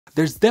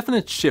There's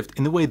definite shift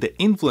in the way the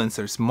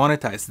influencers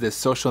monetize their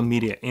social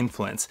media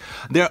influence.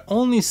 There are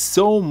only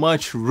so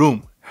much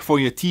room for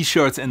your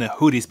t-shirts and the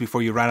hoodies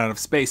before you run out of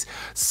space.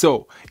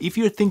 So if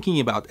you're thinking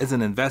about, as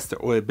an investor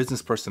or a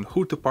business person,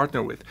 who to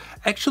partner with,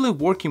 actually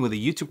working with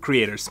the YouTube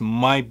creators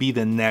might be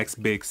the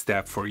next big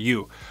step for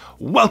you.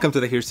 Welcome to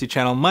the TohirT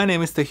channel. My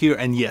name is Tahir,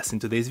 and yes, in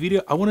today's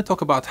video I want to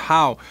talk about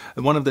how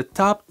one of the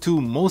top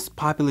 2 most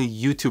popular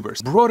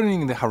YouTubers,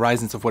 broadening the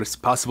horizons of what is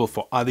possible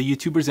for other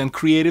YouTubers and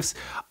creatives,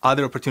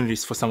 other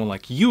opportunities for someone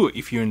like you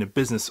if you're in the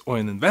business or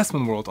in the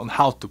investment world on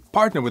how to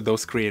partner with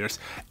those creators,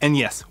 and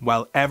yes,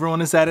 while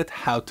everyone is at it,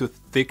 how to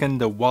thicken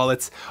the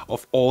wallets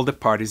of all the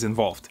parties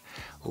involved.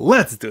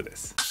 Let's do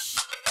this!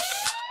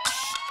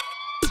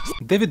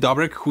 David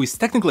Dobrik, who is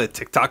technically a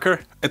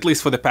TikToker, at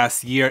least for the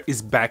past year,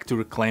 is back to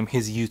reclaim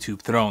his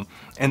YouTube throne.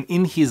 And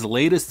in his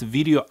latest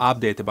video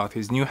update about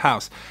his new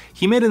house,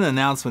 he made an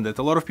announcement that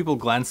a lot of people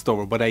glanced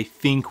over, but I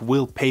think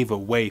will pave a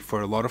way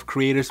for a lot of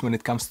creators when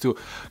it comes to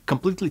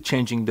completely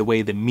changing the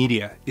way the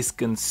media is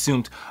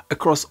consumed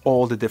across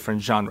all the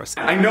different genres.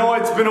 I know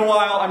it's been a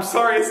while, I'm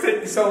sorry it's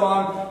taking so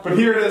long, but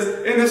here it is,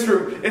 in this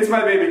room, it's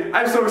my baby.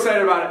 I'm so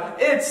excited about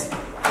it. It's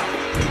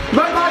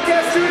my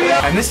podcast studio!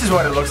 And this is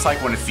what it looks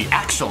like when it's the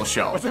actual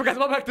show. What's up guys,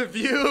 welcome back to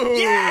Views!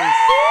 Yes!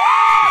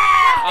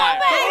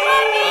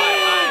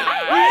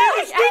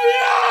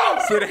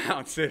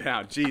 Sit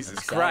down, Jesus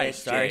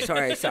Christ. Sorry.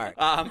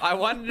 I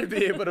wanted to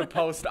be able to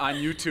post on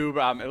YouTube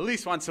at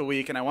least once a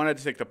week, and I wanted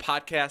to take the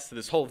podcast to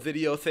this whole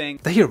video thing.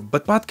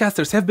 But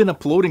podcasters have been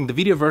uploading the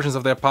video versions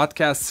of their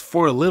podcasts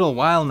for a little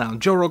while now.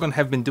 Joe Rogan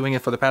have been doing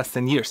it for the past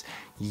 10 years.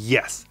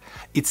 Yes,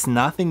 it's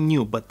nothing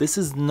new, but this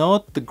is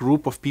not the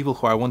group of people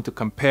who I want to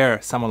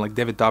compare someone like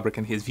David Dobrik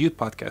and his Viewed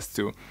podcast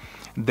to.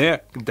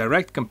 Their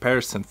direct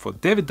comparison for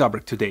David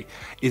Dobrik today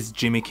is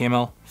Jimmy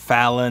Kimmel,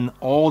 Fallon,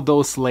 all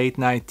those late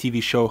night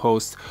TV show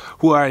hosts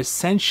who are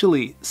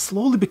essentially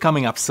slowly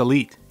becoming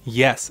obsolete.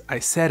 Yes, I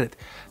said it.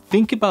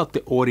 Think about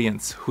the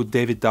audience who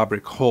David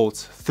Dobrik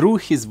holds through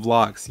his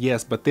vlogs,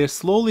 yes, but they're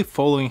slowly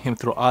following him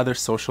through other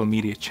social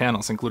media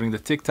channels, including the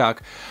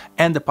TikTok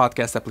and the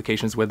podcast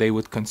applications where they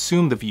would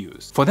consume the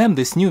views. For them,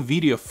 this new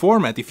video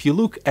format, if you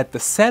look at the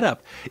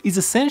setup, is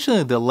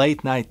essentially the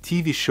late night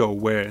TV show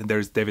where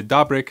there's David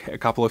Dobrik, a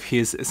couple of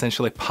his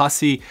essentially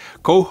posse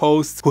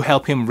co-hosts who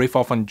help him riff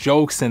off on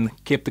jokes and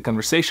keep the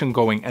conversation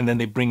going, and then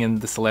they bring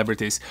in the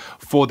celebrities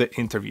for the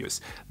interviews.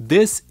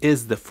 This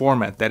is the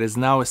format that is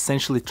now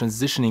essentially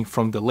transitioning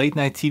from the late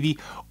night TV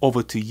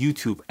over to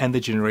YouTube and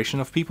the generation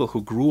of people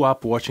who grew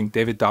up watching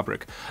David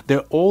Dobrik.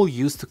 They're all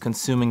used to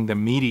consuming the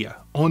media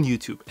on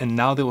YouTube, and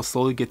now they will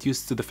slowly get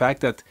used to the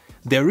fact that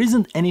there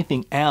isn't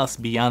anything else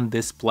beyond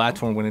this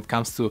platform when it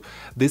comes to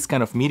this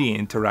kind of media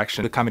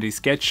interaction. The comedy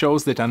sketch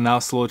shows that are now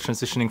slowly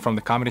transitioning from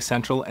the Comedy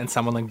Central, and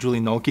someone like Julie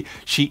Nolke,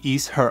 she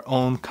is her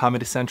own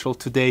Comedy Central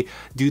today.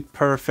 Dude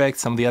Perfect,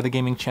 some of the other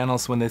gaming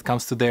channels when it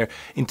comes to their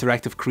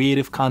interactive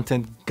creative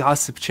content,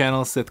 gossip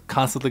channels that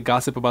constantly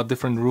gossip about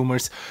different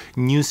rumors,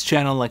 news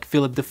channel like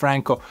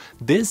DeFranco.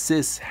 This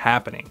is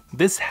happening.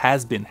 This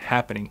has been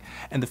happening.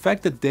 And the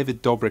fact that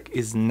David Dobrik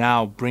is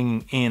now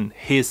bringing in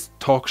his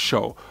talk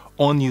show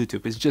on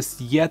YouTube is just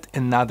yet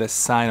another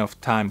sign of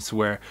times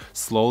where,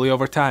 slowly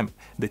over time,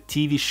 the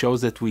TV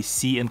shows that we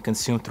see and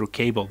consume through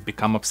cable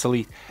become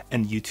obsolete,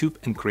 and YouTube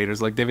and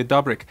creators like David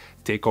Dobrik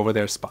take over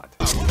their spot.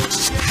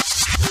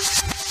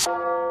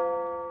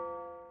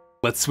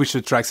 Let's switch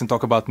the tracks and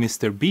talk about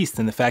Mr. Beast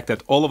and the fact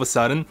that all of a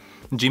sudden,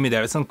 Jimmy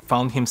Davidson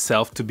found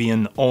himself to be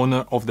an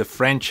owner of the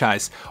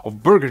franchise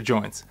of burger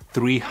joints,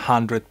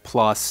 300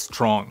 plus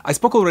strong. I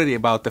spoke already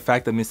about the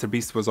fact that Mr.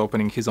 Beast was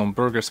opening his own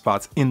burger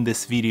spots in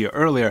this video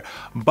earlier,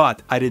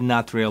 but I did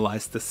not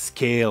realize the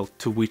scale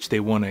to which they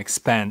want to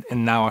expand.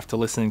 And now, after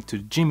listening to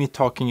Jimmy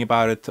talking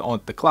about it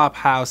on the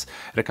Clubhouse,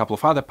 at a couple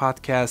of other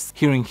podcasts,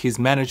 hearing his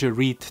manager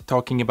Reed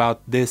talking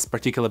about this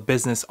particular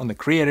business on the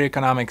Creator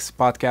Economics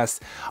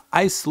podcast,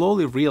 I slowly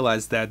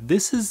realized that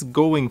this is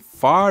going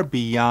far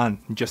beyond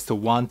just a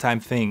one-time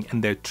thing,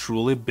 and they're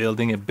truly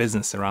building a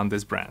business around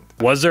this brand.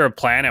 Was there a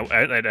plan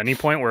at any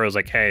point where it was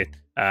like, hey,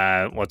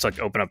 let's like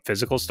open up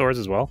physical stores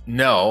as well?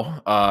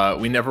 No,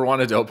 we never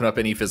wanted to open up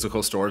any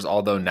physical stores,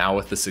 although now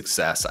with the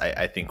success,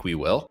 I think we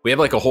will. We have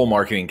like a whole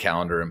marketing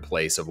calendar in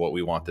place of what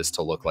we want this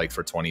to look like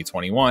for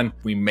 2021.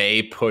 We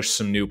may push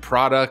some new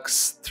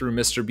products through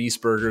Mr.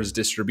 Beast Burger's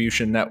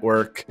distribution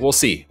network. We'll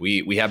see.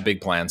 We have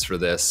big plans for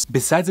this.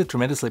 Besides the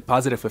tremendously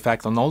positive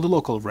effect on all the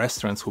local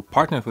restaurants who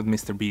partnered with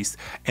Mr. Beast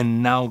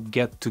and now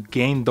get to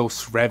gain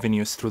those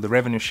revenues through the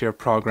revenue share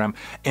program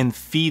and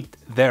feed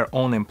their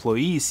own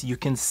employees, you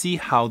can see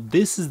how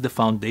this is the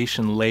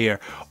foundation layer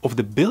of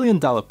the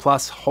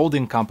billion-dollar-plus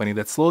holding company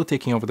that's slowly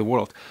taking over the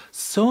world.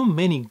 So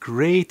many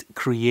great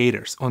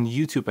creators on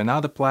YouTube and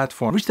other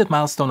platforms reach that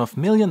milestone of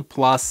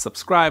million-plus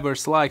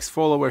subscribers, likes,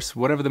 followers,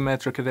 whatever the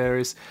metric there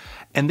is,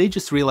 and they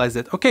just realize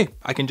that, okay,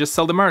 I can just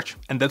sell the merch,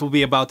 and that will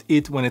be about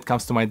it when it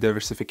comes to my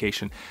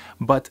diversification.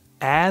 But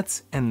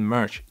ads and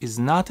merch is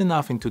not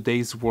enough in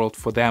today's world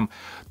for them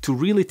to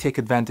really take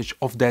advantage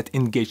of that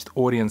engaged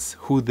audience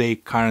who they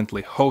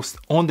currently host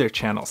on their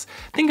channels.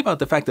 Think about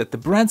the fact that the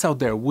brands out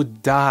there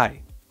would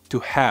die to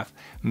have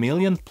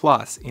million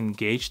plus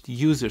engaged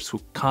users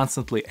who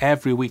constantly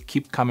every week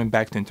keep coming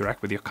back to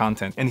interact with your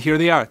content. And here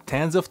they are,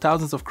 tens of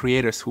thousands of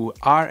creators who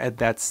are at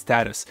that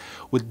status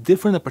with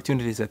different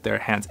opportunities at their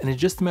hands, and it's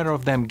just a matter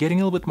of them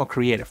getting a little bit more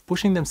creative,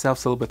 pushing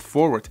themselves a little bit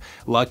forward,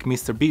 like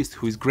Mr. Beast,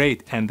 who is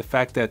great. And the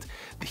fact that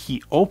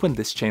he opened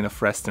this chain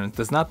of restaurants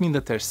does not mean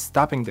that they're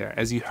stopping there.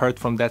 As you heard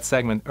from that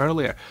segment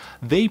earlier,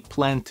 they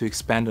plan to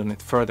expand on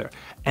it further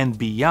and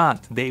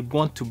beyond. They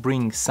want to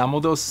bring some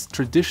of those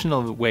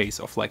traditional ways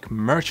of like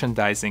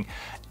merchandising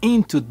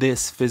into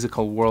this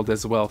physical world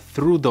as well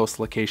through those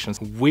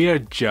locations. We're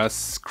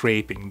just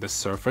scraping the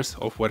surface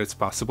of what is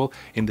possible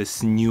in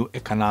this new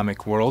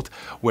economic world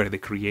where the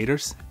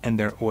creators and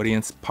their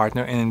audience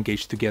partner and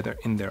engage together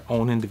in their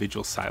own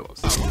individual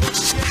silos.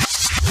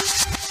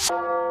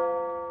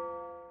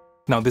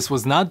 Now, this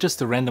was not just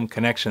a random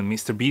connection,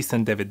 Mr. Beast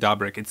and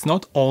Dobrik. It's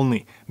not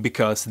only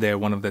because they're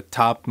one of the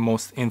top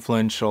most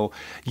influential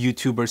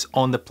YouTubers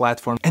on the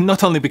platform, and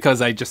not only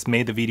because I just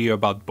made a video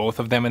about both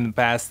of them in the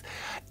past,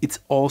 it's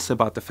also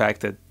about the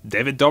fact that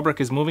Dobrik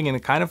is moving in a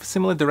kind of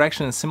similar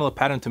direction and similar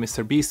pattern to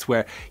Mr. Beast,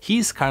 where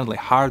he's currently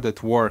hard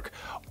at work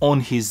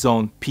on his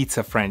own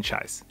pizza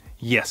franchise.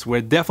 Yes,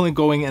 we're definitely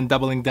going and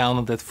doubling down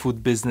on that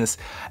food business,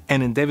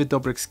 and in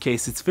Dobrik's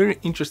case, it's very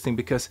interesting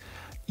because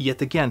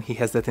yet again, he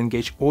has that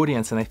engaged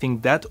audience, and I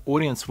think that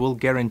audience will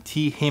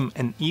guarantee him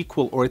an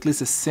equal or at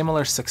least a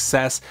similar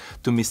success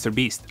to Mr.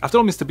 Beast. After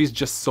all, Mr. Beast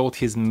just sold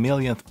his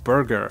millionth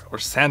burger or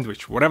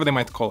sandwich, whatever they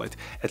might call it.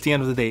 At the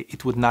end of the day,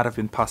 it would not have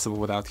been possible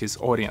without his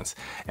audience.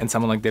 And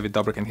someone like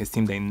Dobrik and his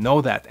team, they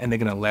know that, and they're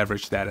gonna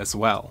leverage that as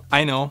well.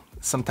 I know,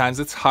 sometimes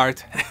it's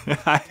hard.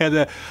 I had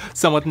a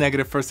somewhat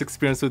negative first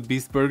experience with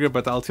Beast Burger,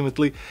 but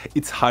ultimately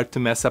it's hard to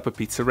mess up a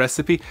pizza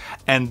recipe,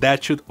 and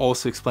that should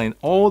also explain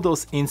all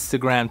those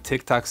Instagram,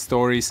 TikTok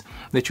stories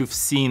that you've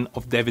seen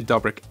of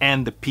Dobrik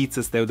and the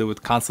pizzas that they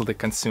would constantly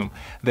consume.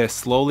 They're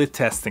slowly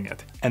testing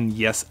it, and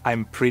yes,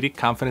 I'm pretty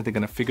confident they're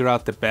gonna figure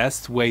out the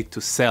best way to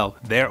sell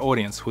their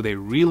audience, who they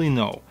really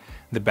know,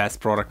 the best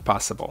product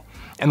possible.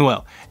 And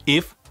well,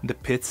 if the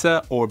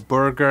pizza or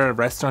burger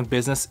restaurant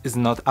business is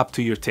not up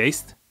to your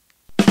taste,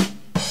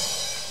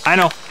 I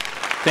know.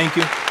 Thank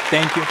you.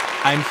 Thank you.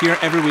 I'm here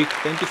every week.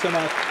 Thank you so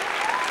much.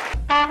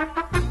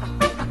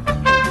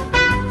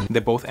 They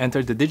both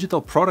entered the digital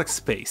product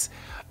space.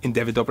 In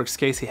Dobrik's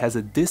case, he has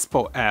a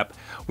Dispo app,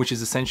 which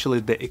is essentially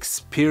the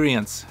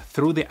experience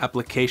through the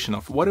application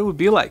of what it would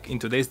be like in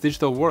today's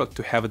digital world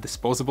to have a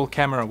disposable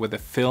camera with a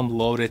film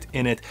loaded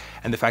in it,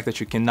 and the fact that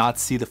you cannot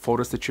see the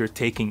photos that you're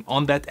taking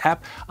on that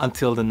app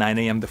until the 9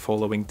 a.m. the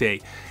following day.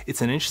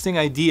 It's an interesting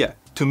idea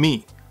to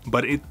me,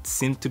 but it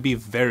seemed to be a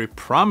very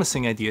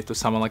promising idea to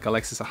someone like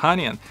Alexis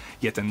Ohanian,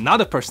 yet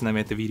another person I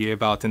made the video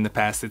about in the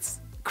past.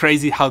 It's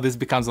crazy how this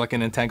becomes like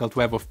an entangled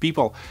web of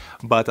people,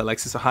 but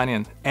Alexis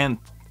Ohanian and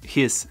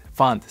his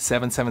fund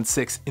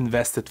 776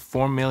 invested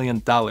 $4 million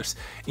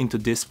into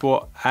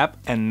Dispo app,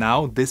 and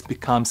now this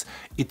becomes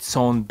its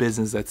own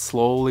business that's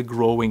slowly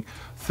growing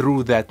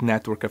through that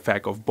network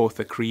effect of both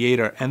the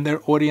creator and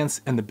their audience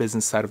and the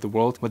business side of the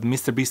world. With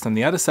Mr. Beast on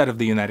the other side of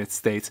the United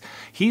States,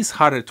 he's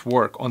hard at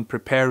work on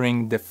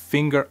preparing the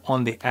finger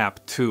on the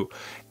app too.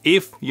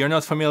 If you're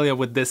not familiar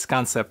with this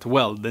concept,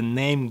 well, the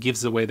name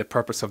gives away the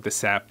purpose of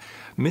this app.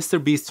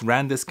 Mr. Beast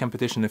ran this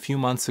competition a few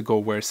months ago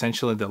where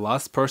essentially the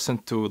last person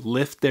to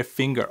lift their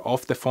finger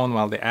off the phone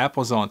while the app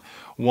was on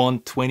won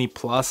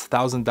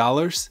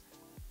 $20,000+.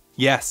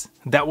 Yes,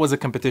 that was a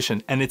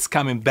competition, and it's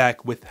coming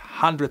back with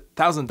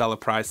 $100,000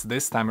 prize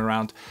this time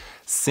around.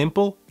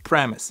 Simple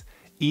premise.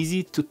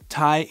 Easy to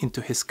tie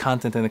into his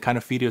content and the kind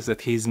of videos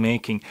that he's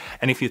making.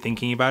 And if you're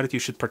thinking about it, you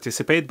should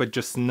participate, but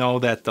just know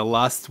that the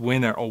last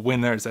winner or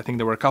winners, I think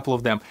there were a couple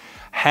of them,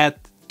 had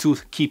to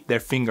keep their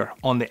finger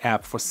on the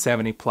app for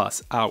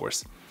 70+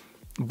 hours.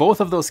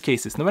 Both of those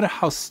cases, no matter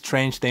how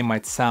strange they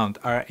might sound,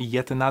 are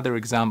yet another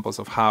examples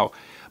of how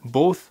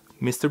both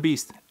Mr.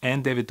 Beast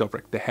and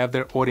Dobrik, they have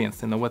their audience,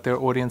 they know what their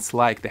audience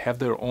like, they have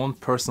their own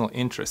personal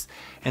interests,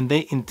 and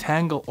they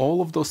entangle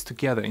all of those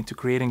together into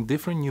creating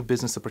different new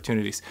business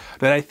opportunities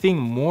that I think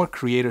more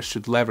creators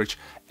should leverage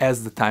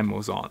as the time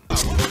moves on.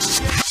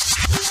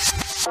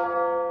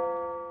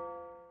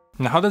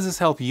 Now, how does this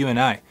help you and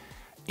I?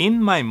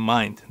 In my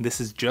mind,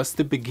 this is just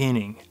the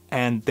beginning,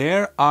 and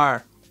there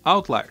are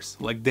outliers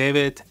like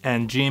David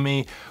and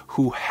Jimmy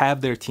who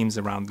have their teams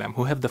around them,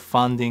 who have the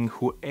funding,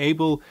 who are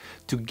able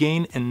to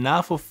gain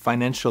enough of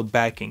financial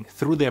backing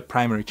through their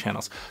primary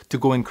channels to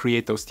go and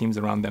create those teams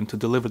around them to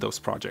deliver those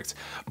projects.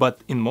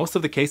 But in most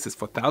of the cases,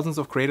 for thousands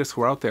of creators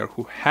who are out there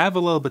who have a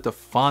little bit of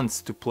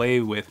funds to play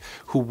with,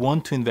 who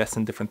want to invest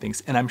in different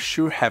things, and I'm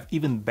sure have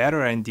even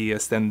better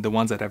ideas than the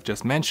ones that I've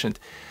just mentioned,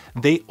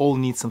 they all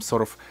need some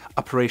sort of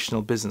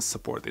operational business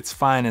support. It's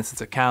finance,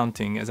 it's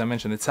accounting, as I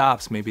mentioned, it's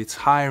ops, maybe it's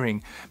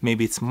hiring,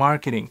 maybe it's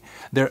marketing.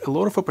 There are a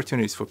lot of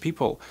opportunities for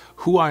people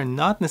who are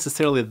not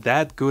necessarily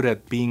that good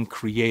at being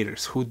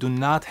creators, who do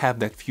not have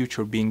that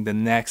future being the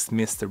next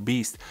Mr.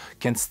 Beast,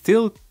 can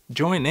still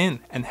join in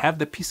and have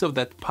the piece of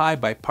that pie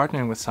by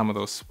partnering with some of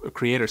those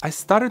creators. I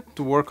started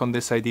to work on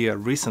this idea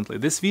recently.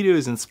 This video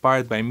is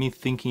inspired by me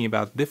thinking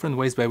about different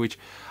ways by which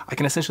I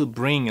can essentially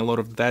bring a lot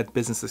of that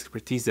business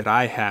expertise that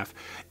I have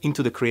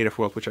into the creative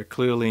world, which I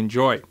clearly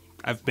enjoy.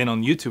 I've been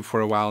on YouTube for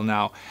a while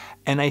now,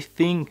 and I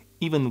think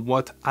even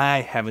what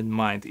I have in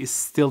mind is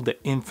still the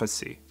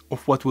infancy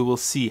of what we will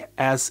see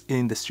as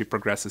industry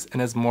progresses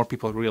and as more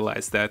people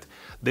realize that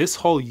this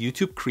whole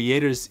YouTube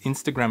creators,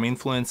 Instagram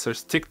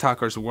influencers,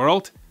 TikTokers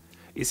world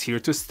is here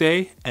to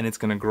stay, and it's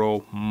gonna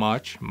grow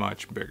much,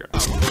 much bigger.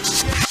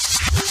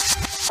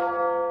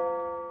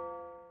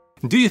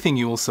 Do you think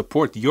you will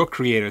support your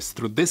creators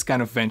through this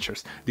kind of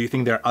ventures? Do you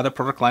think there are other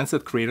product lines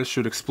that creators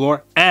should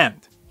explore?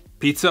 And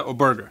pizza or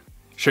burger?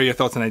 Share your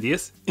thoughts and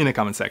ideas in the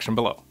comment section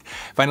below.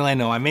 Finally, I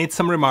know I made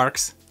some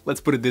remarks,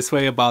 let's put it this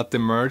way, about the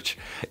merch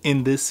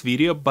in this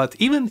video, but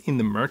even in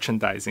the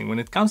merchandising, when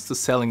it comes to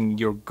selling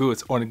your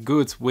goods or the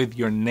goods with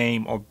your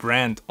name or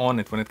brand on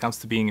it, when it comes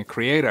to being a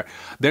creator,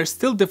 there's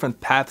still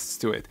different paths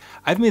to it.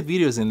 I've made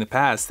videos in the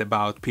past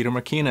about Peter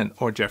McKinnon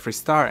or Jeffree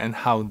Star and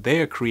how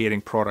they're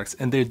creating products,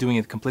 and they're doing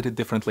it completely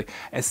differently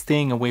as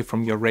staying away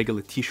from your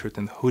regular t-shirt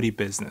and hoodie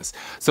business.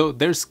 So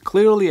there's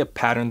clearly a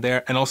pattern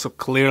there, and also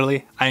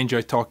clearly I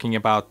enjoy talking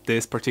about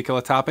this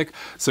particular topic.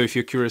 So if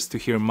you're curious to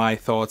hear my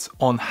thoughts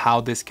on how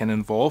this can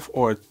involve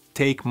or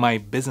take my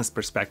business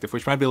perspective,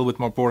 which might be a little bit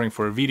more boring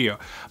for a video,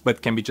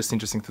 but can be just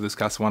interesting to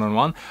discuss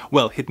one-on-one,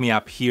 well, hit me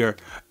up here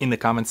in the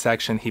comment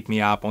section, hit me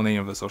up on any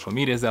of the social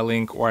medias I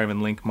link, or even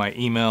link my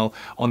email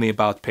on the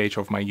about page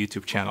of my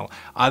YouTube channel.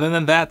 Other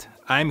than that,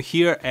 I'm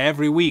here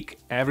every week,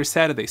 every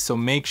Saturday, so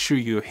make sure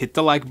you hit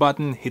the like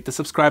button, hit the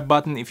subscribe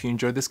button if you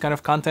enjoy this kind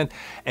of content,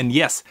 and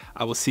yes,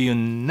 I will see you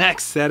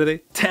next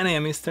Saturday, 10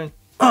 AM Eastern,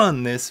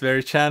 on this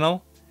very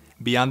channel.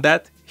 Beyond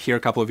that, here are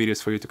a couple of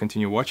videos for you to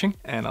continue watching,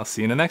 and I'll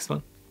see you in the next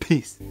one.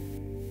 Peace.